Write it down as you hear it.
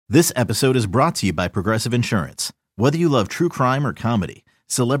This episode is brought to you by Progressive Insurance. Whether you love true crime or comedy,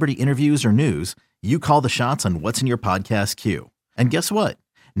 celebrity interviews or news, you call the shots on what's in your podcast queue. And guess what?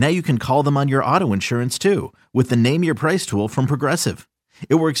 Now you can call them on your auto insurance too with the Name Your Price tool from Progressive.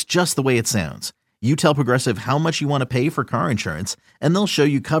 It works just the way it sounds. You tell Progressive how much you want to pay for car insurance, and they'll show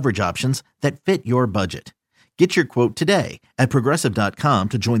you coverage options that fit your budget. Get your quote today at Progressive.com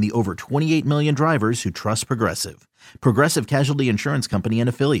to join the over 28 million drivers who trust Progressive. Progressive Casualty Insurance Company and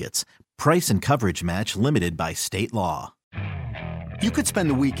Affiliates. Price and coverage match limited by state law. You could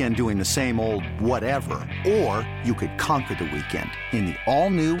spend the weekend doing the same old whatever, or you could conquer the weekend in the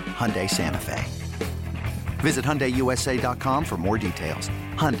all-new Hyundai Santa Fe. Visit HyundaiUSA.com for more details.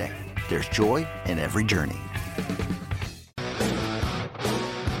 Hyundai, there's joy in every journey.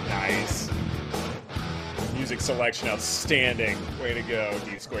 Nice. Music selection outstanding. Way to go,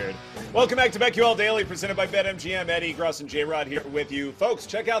 D Squared. Welcome back to BetQL Daily, presented by BetMGM. Eddie, Gross, and J-Rod here with you. Folks,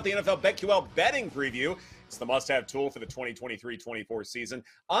 check out the NFL BetQL betting preview. It's the must-have tool for the 2023-24 season.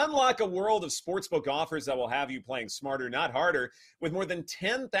 Unlock a world of sportsbook offers that will have you playing smarter, not harder. With more than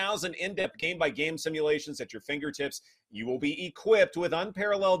 10,000 in-depth game-by-game simulations at your fingertips, you will be equipped with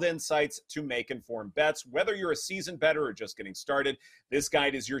unparalleled insights to make informed bets. Whether you're a seasoned bettor or just getting started, this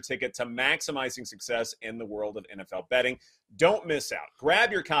guide is your ticket to maximizing success in the world of NFL betting. Don't miss out. Grab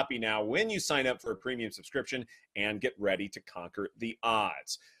your copy now when you sign up for a premium subscription and get ready to conquer the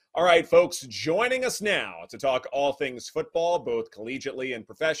odds. All right, folks, joining us now to talk all things football, both collegiately and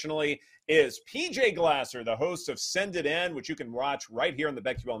professionally, is PJ Glasser, the host of Send It In, which you can watch right here on the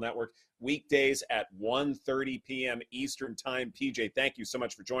BetQL Network weekdays at 1:30 p.m. Eastern Time. PJ, thank you so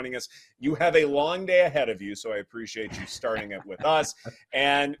much for joining us. You have a long day ahead of you, so I appreciate you starting it with us.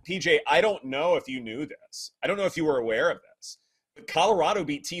 And PJ, I don't know if you knew this. I don't know if you were aware of this, but Colorado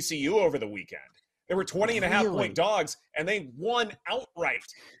beat TCU over the weekend. They were 20.5-point dogs, and they won outright.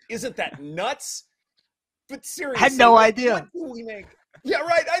 Isn't that nuts? But seriously, I had no idea. What do we make? Yeah,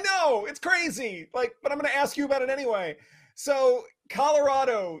 right. I know. It's crazy. But I'm going to ask you about it anyway. So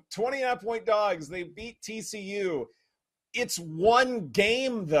Colorado, 20.5-point dogs. They beat TCU. It's one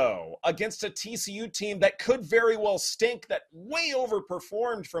game, though, against a TCU team that could very well stink, that way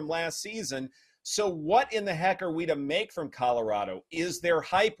overperformed from last season. So what in the heck are we to make from Colorado? Is there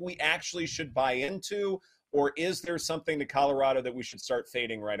hype we actually should buy into, or is there something to Colorado that we should start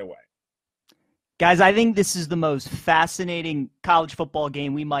fading right away? Guys, I think this is the most fascinating college football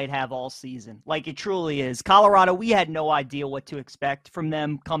game we might have all season. Like, it truly is. Colorado, we had no idea what to expect from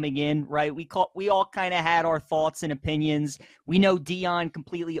them coming in, right? We all kind of had our thoughts and opinions. We know Dion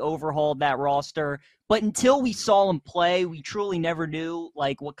completely overhauled that roster. But until we saw them play, we truly never knew,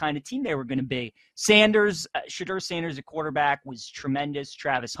 like, what kind of team they were going to be. Shedeur Sanders at quarterback was tremendous.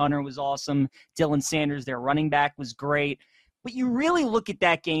 Travis Hunter was awesome. Dylan Sanders, their running back, was great. But you really look at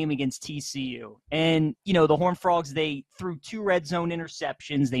that game against TCU, and, the Horned Frogs, they threw 2 red zone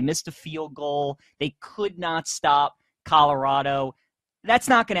interceptions. They missed a field goal. They could not stop Colorado. That's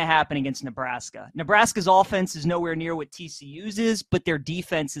not going to happen against Nebraska. Nebraska's offense is nowhere near what TCU's is, but their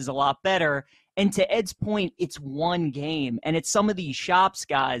defense is a lot better. And to Ed's point, it's one game. And at some of these shops,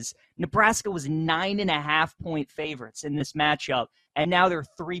 guys, Nebraska was 9.5-point favorites in this matchup, and now they're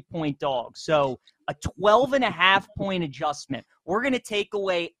 3-point dogs. So a 12.5-point adjustment. We're going to take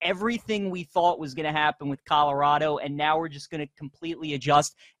away everything we thought was going to happen with Colorado, and now we're just going to completely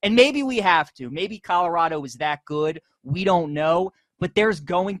adjust. And maybe we have to. Maybe Colorado is that good. We don't know. But there's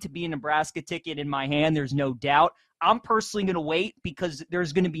going to be a Nebraska ticket in my hand. There's no doubt. I'm personally going to wait because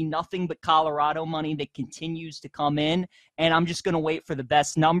there's going to be nothing but Colorado money that continues to come in, and I'm just going to wait for the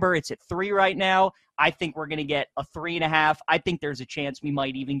best number. It's at 3 right now. I think we're going to get a 3.5. I think there's a chance we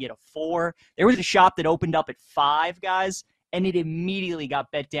might even get a 4. There was a shop that opened up at 5, guys, and it immediately got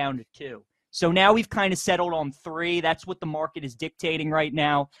bet down to 2. So now we've kind of settled on 3. That's what the market is dictating right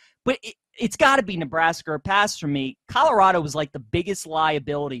now. But it's got to be Nebraska or pass for me. Colorado was like the biggest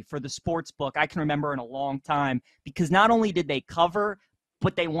liability for the sports book I can remember in a long time, because not only did they cover,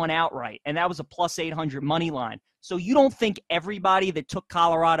 but they won outright. And that was a plus 800 money line. So you don't think everybody that took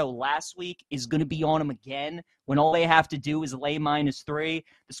Colorado last week is going to be on them again when all they have to do is lay -3?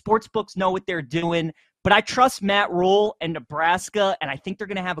 The sports books know what they're doing. But I trust Matt Rule and Nebraska, and I think they're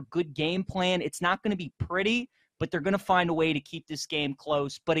going to have a good game plan. It's not going to be pretty, but they're going to find a way to keep this game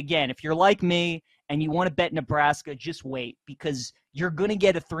close. But again, if you're like me and you want to bet Nebraska, just wait, because you're going to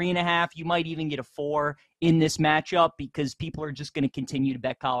get a 3.5. You might even get a 4 in this matchup, because people are just going to continue to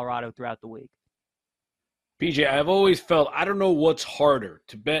bet Colorado throughout the week. PJ, I've always felt, I don't know what's harder,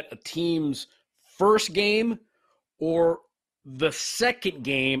 to bet a team's first game or the second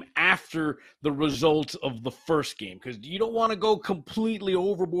game after the results of the first game, because you don't want to go completely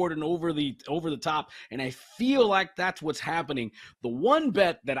overboard and over the top. And I feel like that's what's happening. The one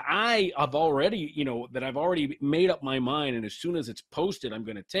bet that I've already made up my mind, and as soon as it's posted, I'm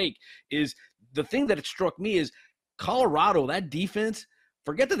going to take, is the thing that it struck me is Colorado, that defense.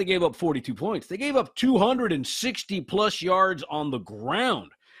 Forget that they gave up 42 points. They gave up 260 plus yards on the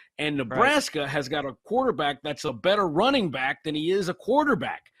ground. And Nebraska has got a quarterback that's a better running back than he is a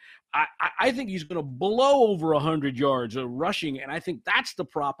quarterback. I think he's going to blow over 100 yards rushing, and I think that's the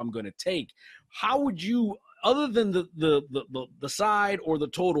prop I'm going to take. How would you, other than the side or the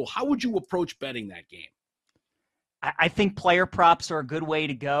total, how would you approach betting that game? I think player props are a good way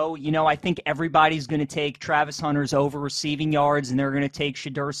to go. I think everybody's going to take Travis Hunter's over receiving yards, and they're going to take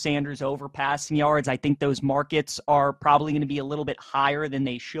Shedeur Sanders over passing yards. I think those markets are probably going to be a little bit higher than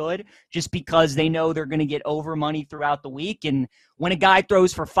they should, just because they know they're going to get over money throughout the week. And when a guy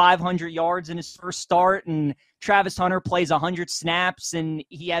throws for 500 yards in his first start and Travis Hunter plays 100 snaps and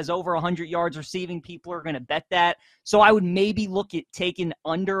he has over 100 yards receiving, people are going to bet that. So I would maybe look at taking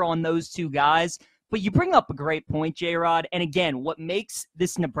under on those two guys. But you bring up a great point, J-Rod. And again, what makes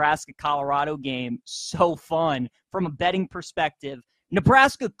this Nebraska-Colorado game so fun from a betting perspective,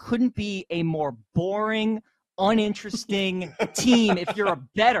 Nebraska couldn't be a more boring, uninteresting team if you're a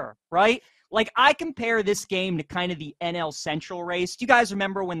bettor, right? Like, I compare this game to kind of the NL Central race. Do you guys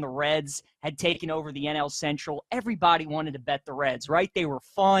remember when the Reds had taken over the NL Central? Everybody wanted to bet the Reds, right? They were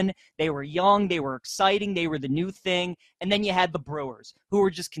fun. They were young. They were exciting. They were the new thing. And then you had the Brewers, who were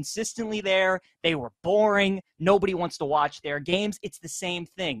just consistently there. They were boring. Nobody wants to watch their games. It's the same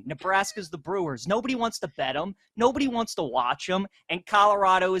thing. Nebraska's the Brewers. Nobody wants to bet them. Nobody wants to watch them. And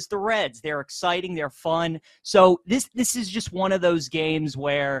Colorado is the Reds. They're exciting. They're fun. So this is just one of those games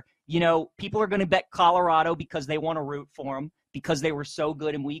where, people are going to bet Colorado because they want to root for them, because they were so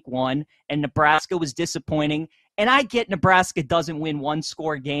good in week one, and Nebraska was disappointing. And I get Nebraska doesn't win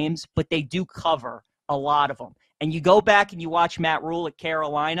one-score games, but they do cover a lot of them. And you go back and you watch Matt Rule at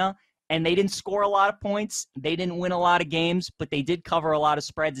Carolina, and they didn't score a lot of points. They didn't win a lot of games, but they did cover a lot of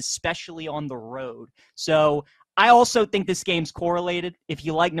spreads, especially on the road. So I also think this game's correlated. If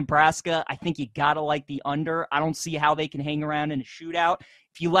you like Nebraska, I think you got to like the under. I don't see how they can hang around in a shootout.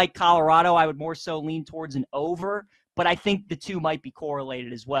 If you like Colorado, I would more so lean towards an over, but I think the two might be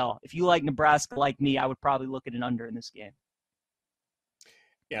correlated as well. If you like Nebraska like me, I would probably look at an under in this game.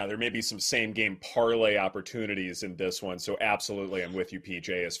 Yeah, there may be some same-game parlay opportunities in this one. So absolutely, I'm with you,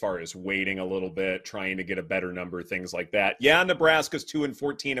 PJ, as far as waiting a little bit, trying to get a better number, things like that. Yeah, Nebraska's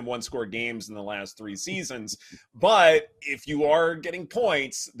 2-14 in one-score games in the last 3 seasons. But if you are getting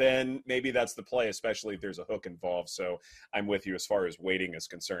points, then maybe that's the play, especially if there's a hook involved. So I'm with you as far as waiting is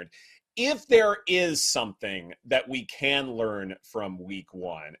concerned. If there is something that we can learn from week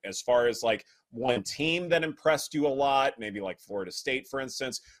one, as far as like one team that impressed you a lot, maybe like Florida State, for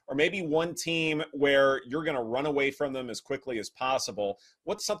instance, or maybe one team where you're going to run away from them as quickly as possible,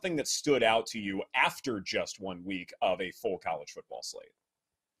 what's something that stood out to you after just 1 week of a full college football slate?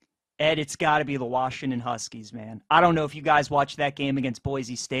 Ed, it's got to be the Washington Huskies, man. I don't know if you guys watched that game against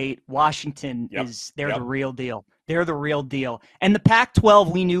Boise State. Washington they're the real deal. They're the real deal. And the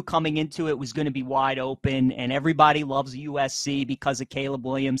Pac-12, we knew coming into it was going to be wide open, and everybody loves USC because of Caleb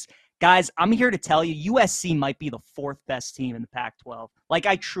Williams. Guys, I'm here to tell you, USC might be the 4th best team in the Pac-12. Like,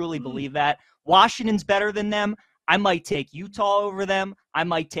 I truly believe that. Washington's better than them. I might take Utah over them. I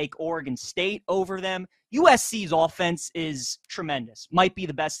might take Oregon State over them. USC's offense is tremendous. Might be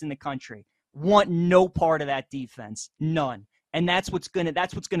the best in the country. Want no part of that defense. None. And that's what's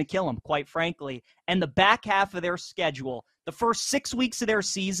gonna kill them, quite frankly. And the back half of their schedule, the first 6 weeks of their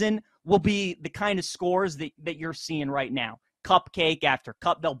season, will be the kind of scores that you're seeing right now. Cupcake after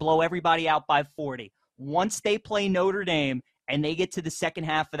cup. They'll blow everybody out by 40. Once they play Notre Dame and they get to the second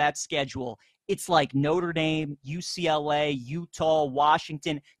half of that schedule, it's like Notre Dame, UCLA, Utah,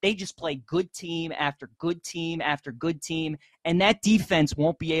 Washington. They just play good team after good team after good team, and that defense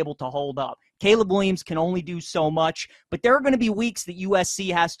won't be able to hold up. Caleb Williams can only do so much, but there are going to be weeks that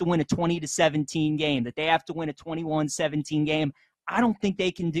USC has to win a 20-17 game, that they have to win a 21-17 game. I don't think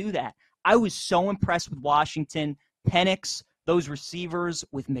they can do that. I was so impressed with Washington. Penix, those receivers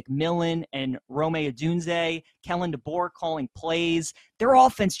with McMillan and Rome Odunze, Kellen DeBoer calling plays. Their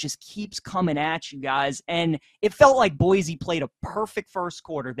offense just keeps coming at you guys. And it felt like Boise played a perfect first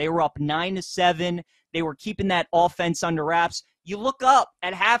quarter. They were up 9-7. They were keeping that offense under wraps. You look up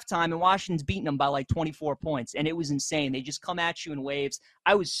at halftime and Washington's beating them by like 24 points. And it was insane. They just come at you in waves.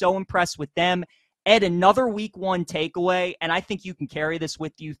 I was so impressed with them. Ed, another week one takeaway, and I think you can carry this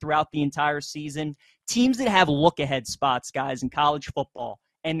with you throughout the entire season. Teams that have look-ahead spots, guys, in college football,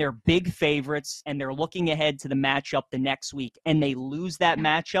 and they're big favorites, and they're looking ahead to the matchup the next week, and they lose that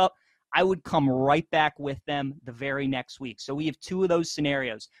matchup, I would come right back with them the very next week. So we have two of those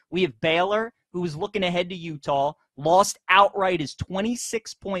scenarios. We have Baylor, who was looking ahead to Utah, lost outright as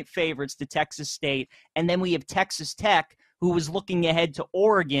 26-point favorites to Texas State, and then we have Texas Tech, who was looking ahead to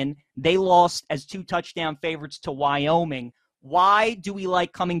Oregon. They lost as 2 touchdown favorites to Wyoming. Why do we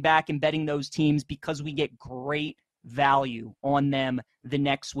like coming back and betting those teams? Because we get great value on them the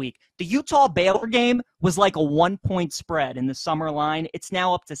next week. The Utah-Baylor game was like a 1-point spread in the summer line. It's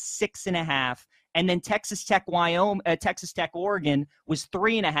now up to 6.5. And then Texas Tech, Oregon was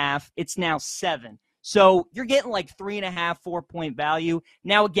 3.5. It's now 7. So you're getting like 3.5, 4-point value.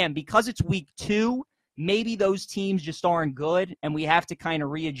 Now, again, because it's week 2, maybe those teams just aren't good, and we have to kind of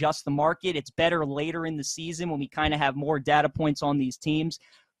readjust the market. It's better later in the season when we kind of have more data points on these teams.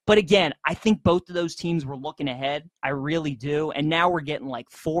 But again, I think both of those teams were looking ahead. I really do. And now we're getting like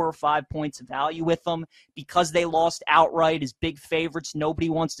 4 or 5 points of value with them because they lost outright as big favorites. Nobody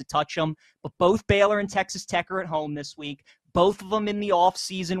wants to touch them. But both Baylor and Texas Tech are at home this week. Both of them in the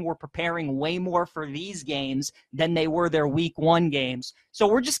offseason were preparing way more for these games than they were their week 1 games. So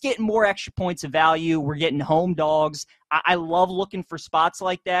we're just getting more extra points of value. We're getting home dogs. I love looking for spots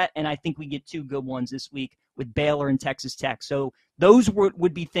like that, and I think we get 2 good ones this week with Baylor and Texas Tech. So those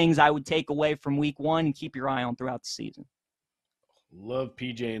would be things I would take away from week 1 and keep your eye on throughout the season. Love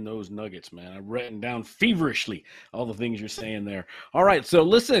PJ and those nuggets, man. I've written down feverishly all the things you're saying there. All right, so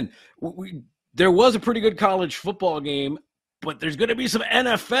listen, there was a pretty good college football game, but there's going to be some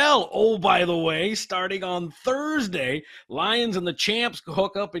NFL. Oh, by the way, starting on Thursday, Lions and the Champs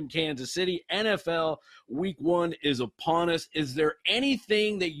hook up in Kansas City. NFL Week 1 is upon us. Is there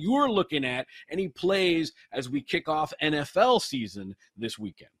anything that you're looking at, any plays as we kick off NFL season this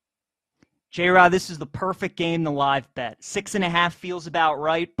weekend? J-Rod, this is the perfect game to live bet. 6.5 feels about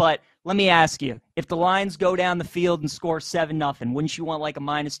right, but let me ask you, if the Lions go down the field and score 7-0, wouldn't you want like a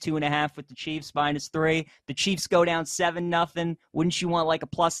 -2.5 with the Chiefs, -3? The Chiefs go down 7-0, wouldn't you want like a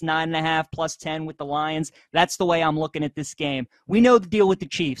 +9.5, +10 with the Lions? That's the way I'm looking at this game. We know the deal with the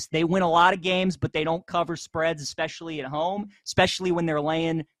Chiefs. They win a lot of games, but they don't cover spreads, especially at home, especially when they're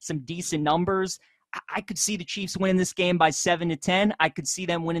laying some decent numbers. I could see the Chiefs winning this game by 7-10. I could see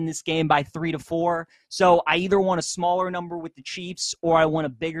them winning this game by 3-4. So I either want a smaller number with the Chiefs or I want a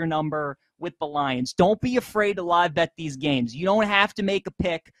bigger number with the Lions. Don't be afraid to live bet these games. You don't have to make a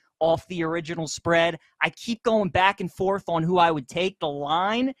pick off the original spread. I keep going back and forth on who I would take. The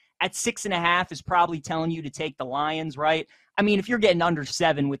line at 6.5 is probably telling you to take the Lions, right? I mean, if you're getting under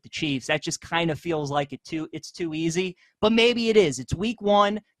 7 with the Chiefs, that just kind of feels like it's too easy. But maybe it is. It's week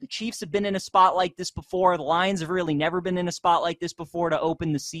 1. The Chiefs have been in a spot like this before. The Lions have really never been in a spot like this before to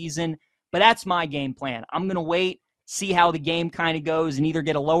open the season. But that's my game plan. I'm going to wait, see how the game kind of goes, and either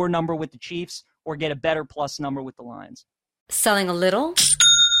get a lower number with the Chiefs or get a better plus number with the Lions. Selling a little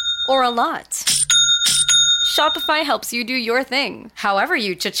or a lot? Shopify helps you do your thing, however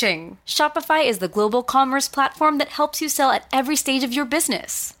you cha-ching. Shopify is the global commerce platform that helps you sell at every stage of your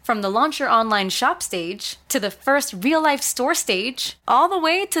business. From the launch your online shop stage, to the first real-life store stage, all the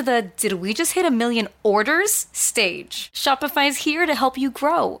way to the did we just hit 1 million orders stage. Shopify's here to help you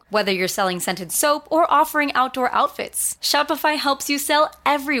grow. Whether you're selling scented soap or offering outdoor outfits, Shopify helps you sell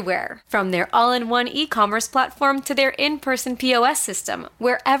everywhere. From their all-in-one e-commerce platform to their in-person POS system,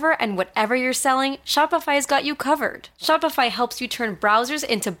 wherever and whatever you're selling, Shopify's got you covered. Shopify helps you turn browsers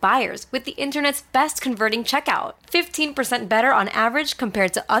into buyers with the internet's best converting checkout. 15% better on average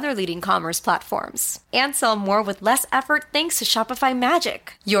compared to other leading commerce platforms. And sell more with less effort thanks to Shopify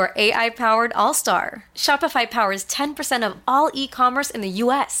Magic, your AI-powered all-star. Shopify powers 10% of all e-commerce in the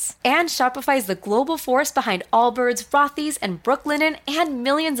US. And Shopify is the global force behind Allbirds, Rothy's, and Brooklinen, and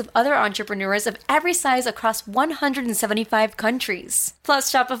millions of other entrepreneurs of every size across 175 countries.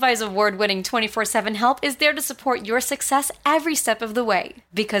 Plus, Shopify's award-winning 24/7 help is there to support your success every step of the way.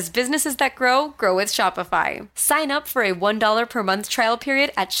 Because businesses that grow, grow with Shopify. Sign up for a $1 per month trial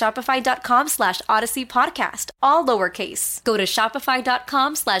period at shopify.com/Odyssey Podcast, all lowercase. Go to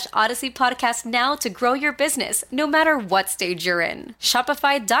shopify.com/Odyssey Podcast now to grow your business, no matter what stage you're in.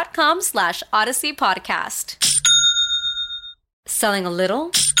 Shopify.com/Odyssey Podcast. Selling a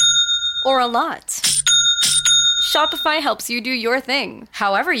little or a lot? Shopify helps you do your thing,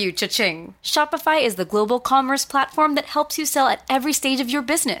 however you cha-ching. Shopify is the global commerce platform that helps you sell at every stage of your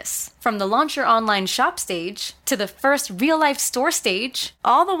business. From the launch your online shop stage, to the first real-life store stage,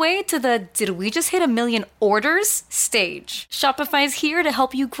 all the way to the did we just hit 1 million orders stage. Shopify is here to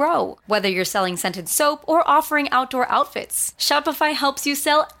help you grow. Whether you're selling scented soap or offering outdoor outfits, Shopify helps you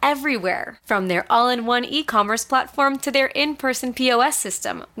sell everywhere. From their all-in-one e-commerce platform to their in-person POS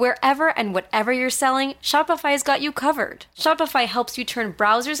system, wherever and whatever you're selling, Shopify's got you covered. Shopify helps you turn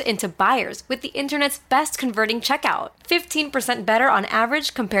browsers into buyers with the internet's best converting checkout. 15% better on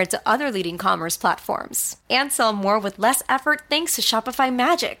average compared to other leading commerce platforms. And sell more with less effort thanks to Shopify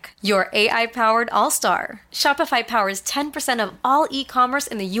Magic, your AI-powered all-star. Shopify powers 10% of all e-commerce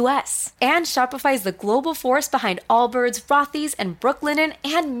in the US. And Shopify is the global force behind Allbirds, Rothy's, and Brooklinen,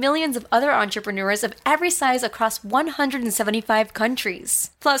 and millions of other entrepreneurs of every size across 175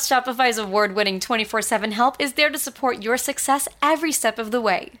 countries. Plus, Shopify's award-winning 24/7 help is there to support your success every step of the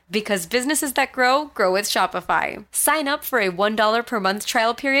way. Because businesses that grow, grow with Shopify. Sign up for a $1 per month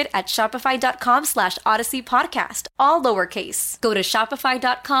trial period at shopify.com/Odyssey Podcast, all lowercase. Go to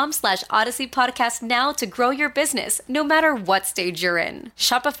shopify.com/Odyssey Podcast now to grow your business, no matter what stage you're in.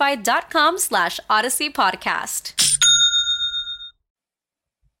 Shopify.com/Odyssey Podcast.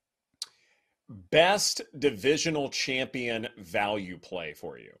 Best divisional champion value play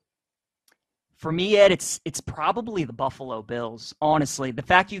for you? For me, Ed, it's probably the Buffalo Bills, honestly. The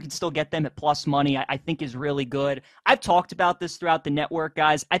fact you can still get them at plus money, I think is really good. I've talked about this throughout the network,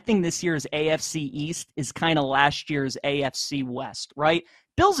 guys. I think this year's AFC East is kind of last year's AFC West, right?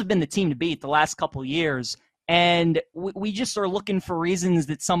 Bills have been the team to beat the last couple of years, and we just are looking for reasons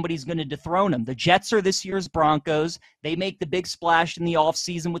that somebody's going to dethrone them. The Jets are this year's Broncos. They make the big splash in the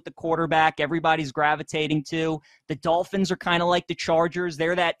offseason with the quarterback everybody's gravitating to. The Dolphins are kind of like the Chargers.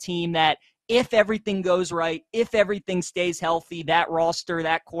 They're that team that if everything goes right, if everything stays healthy, that roster,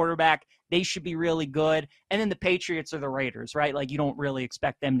 that quarterback, they should be really good. And then the Patriots are the Raiders, right? Like, you don't really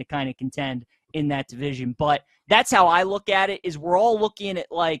expect them to kind of contend in that division. But that's how I look at it, is we're all looking at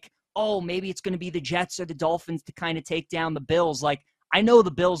like, oh, maybe it's going to be the Jets or the Dolphins to kind of take down the Bills. Like, I know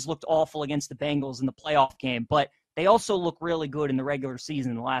the Bills looked awful against the Bengals in the playoff game, but they also look really good in the regular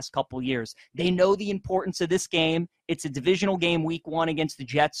season in the last couple of years. They know the importance of this game. It's a divisional game week 1 against the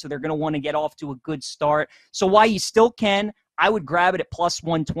Jets, so they're going to want to get off to a good start. So while you still can, I would grab it at plus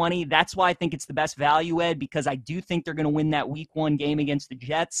 120. That's why I think it's the best value, Ed, because I do think they're going to win that week 1 game against the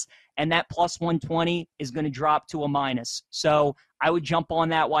Jets, and that plus 120 is going to drop to a minus. So I would jump on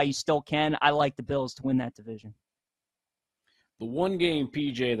that while you still can. I like the Bills to win that division. The one game,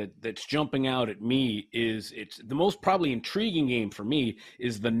 PJ, that's jumping out at me is it's the most probably intriguing game for me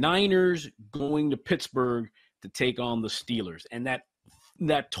is the Niners going to Pittsburgh to take on the Steelers. And that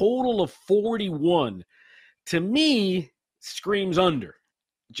total of 41, to me, screams under.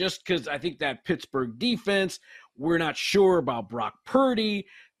 Just because I think that Pittsburgh defense, we're not sure about Brock Purdy.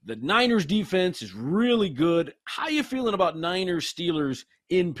 The Niners defense is really good. How you feeling about Niners-Steelers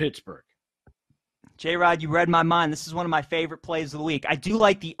in Pittsburgh? J-Rod, you read my mind. This is one of my favorite plays of the week. I do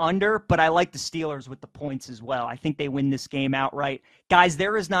like the under, but I like the Steelers with the points as well. I think they win this game outright. Guys,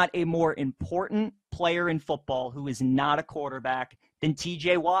 there is not a more important player in football who is not a quarterback than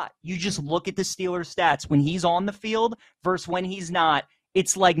TJ Watt. You just look at the Steelers' stats. When he's on the field versus when he's not,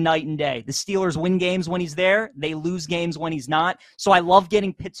 it's like night and day. The Steelers win games when he's there. They lose games when he's not. So I love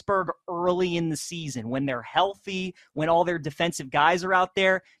getting Pittsburgh early in the season when they're healthy, when all their defensive guys are out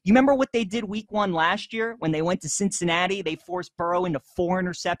there. You remember what they did week 1 last year when they went to Cincinnati? They forced Burrow into 4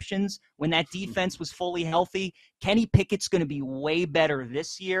 interceptions when that defense was fully healthy. Kenny Pickett's going to be way better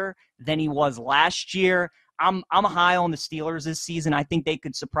this year than he was last year. I'm high on the Steelers this season. I think they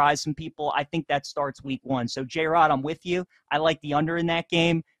could surprise some people. I think that starts week 1. So, J-Rod, I'm with you. I like the under in that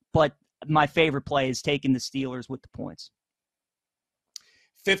game, but my favorite play is taking the Steelers with the points.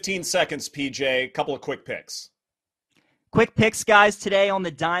 15 seconds, PJ. A couple of quick picks. Quick picks, guys. Today on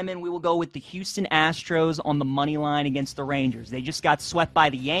the Diamond, we will go with the Houston Astros on the money line against the Rangers. They just got swept by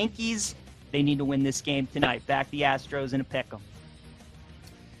the Yankees. They need to win this game tonight. Back the Astros in a pick 'em.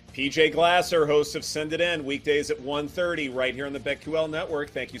 PJ Glasser, host of Send It In, weekdays at 1:30 right here on the BETQL Network.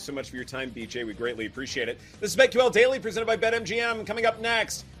 Thank you so much for your time, BJ. We greatly appreciate it. This is BETQL Daily presented by BetMGM. Coming up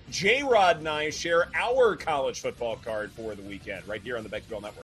next, J-Rod and I share our college football card for the weekend right here on the BETQL Network.